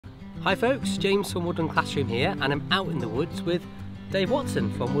Hi folks, James from Woodland Classroom here, and I'm out in the woods with Dave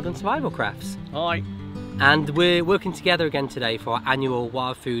Watson from Woodland Survival Crafts. Hi. And we're working together again today for our annual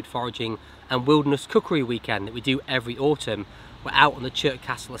wild food foraging and wilderness cookery weekend that we do every autumn. We're out on the Chirk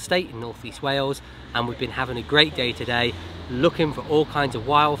Castle estate in North East Wales, and we've been having a great day today looking for all kinds of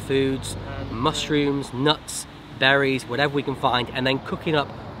wild foods, mushrooms, nuts, berries, whatever we can find, and then cooking up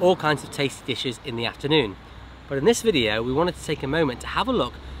all kinds of tasty dishes in the afternoon. But in this video we wanted to take a moment to have a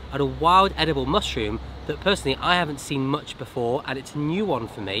look at a wild edible mushroom that personally I haven't seen much before, and it's a new one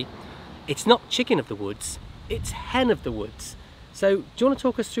for me. It's not chicken of the woods, it's hen of the woods. So do you want to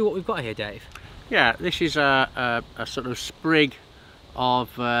talk us through what we've got here, Dave? Yeah, this is a sort of sprig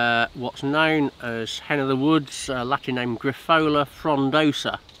of what's known as hen of the woods, Latin name Grifola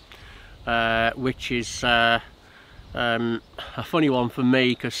frondosa, which is a funny one for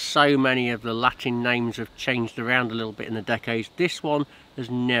me because so many of the Latin names have changed around a little bit in the decades. This one has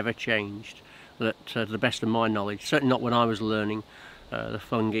never changed, to the best of my knowledge, certainly not when I was learning the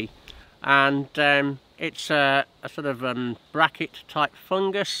fungi. And it's a sort of bracket type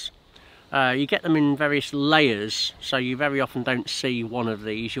fungus. You get them in various layers, so you very often don't see one of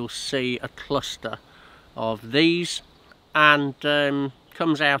these. You'll see a cluster of these, and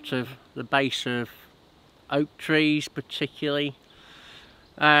comes out of the base of oak trees particularly,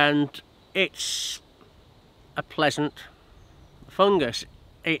 and it's a pleasant fungus.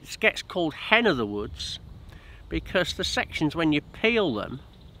 It gets called hen of the woods because the sections, when you peel them,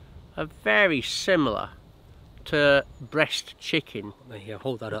 are very similar to breast chicken. Here,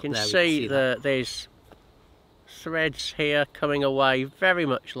 hold that up there. You can see there's threads here coming away very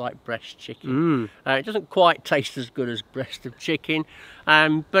much like breast chicken. It doesn't quite taste as good as breast of chicken,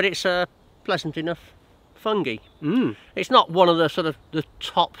 but it's a pleasant enough fungi. It's not one of the sort of the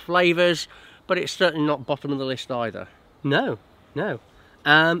top flavours, but it's certainly not bottom of the list either. No.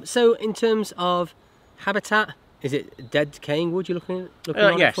 So in terms of habitat, is it dead decaying wood you're looking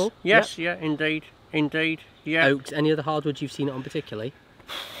on yes. it for? Yes, yep. Yeah, indeed, yeah. Oaks, any other hardwoods you've seen it on particularly?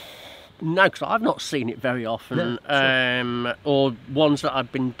 No, because I've not seen it very often, no, sure. Or ones that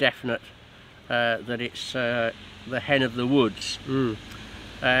I've been definite that it's the hen of the woods.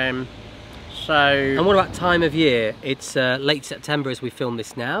 And what about time of year? It's late September as we film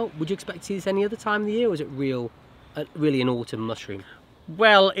this now. Would you expect to see this any other time of the year, or is it really an autumn mushroom?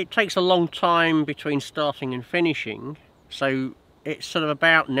 Well, it takes a long time between starting and finishing, so it's sort of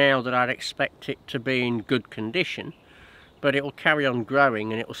about now that I'd expect it to be in good condition, but it will carry on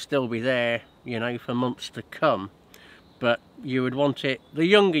growing and it will still be there, you know, for months to come. But you would want it, the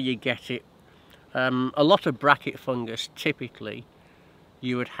younger you get it, a lot of bracket fungus typically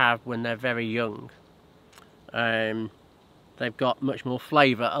you would have when they're very young. They've got much more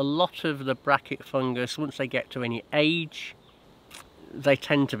flavour. A lot of the bracket fungus, once they get to any age, they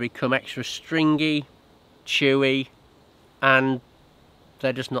tend to become extra stringy, chewy, and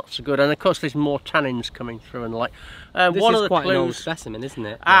they're just not so good. And of course there's more tannins coming through and like. This one is of the quite clues, an old specimen, isn't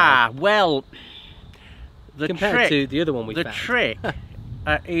it? Well, the compared trick, to the other one we found. The trick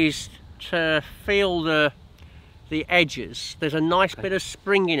is to feel the edges. There's a nice bit of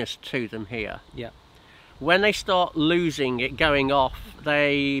springiness to them here. Yeah. When they start losing it, going off,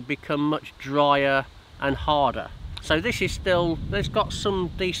 they become much drier and harder. So this is still, there's got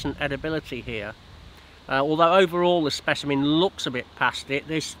some decent edibility here. Although overall the specimen looks a bit past it,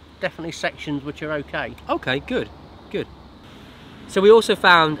 there's definitely sections which are okay. Okay, good. So we also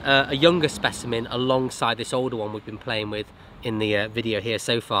found a younger specimen alongside this older one we've been playing with in the video here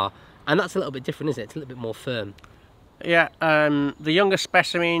so far, and that's a little bit different, isn't it? It's a little bit more firm. Yeah, the younger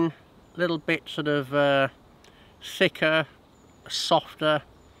specimen, a little bit sort of thicker, softer,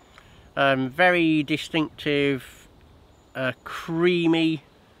 very distinctive, creamy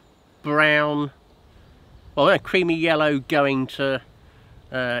brown, well, creamy yellow going to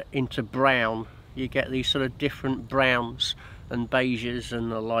into brown. You get these sort of different browns and beiges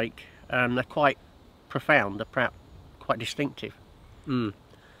and the like. They're quite profound, they're quite distinctive. And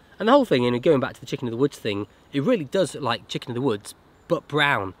the whole thing, going back to the chicken of the woods thing, it really does look like chicken of the woods, but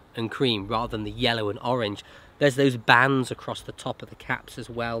brown and cream rather than the yellow and orange. There's those bands across the top of the caps as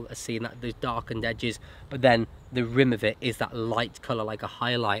well, as seeing that those darkened edges, but then the rim of it is that light colour like a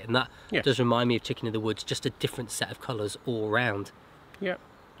highlight, and that does remind me of chicken of the woods, just a different set of colours all round. Yeah.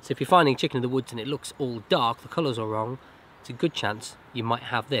 So if you're finding chicken of the woods and it looks all dark, the colours are wrong, it's a good chance you might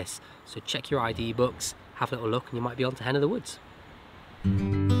have this. So check your ID books, have a little look, and you might be on to hen of the woods.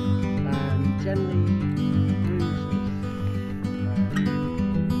 Generally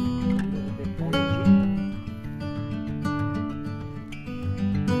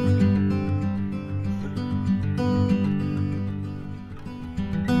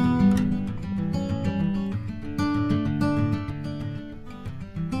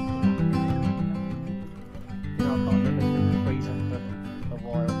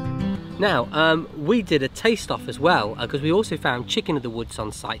Now, we did a taste-off as well, because we also found chicken of the woods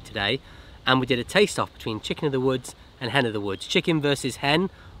on site today, and we did a taste-off between chicken of the woods and hen of the woods. Chicken versus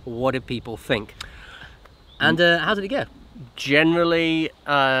hen, what did people think? And how did it go? Generally,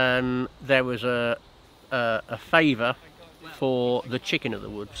 there was a favour for the chicken of the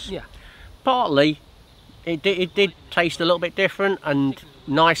woods. Yeah. Partly, it did taste a little bit different and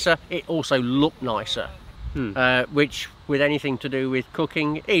nicer. It also looked nicer, which, with anything to do with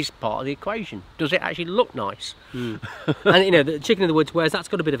cooking, is part of the equation. Does it actually look nice? And you know, the chicken of the woods, whereas that's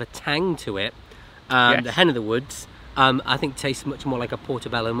got a bit of a tang to it, Yes. the hen of the woods, I think tastes much more like a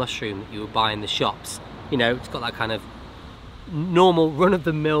portobello mushroom that you would buy in the shops. You know, it's got that kind of normal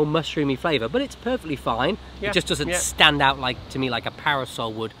run-of-the-mill mushroomy flavour, but it's perfectly fine. Yeah. It just doesn't Yeah. stand out to me like a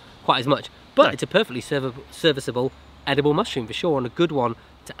parasol would quite as much. But No. it's a perfectly serviceable, edible mushroom for sure, and a good one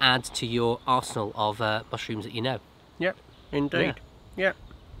to add to your arsenal of mushrooms that you know. Yep, indeed. Yeah.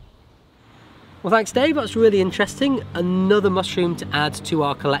 Well, thanks, Dave. That's really interesting. Another mushroom to add to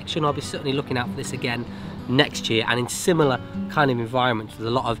our collection. I'll be certainly looking out for this again next year, and in similar kind of environments with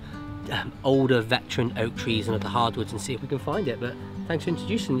a lot of older veteran oak trees and other hardwoods, and see if we can find it. But thanks for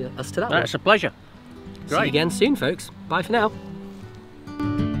introducing us to that one. That's a pleasure. See you Great. again soon, folks. Bye for now.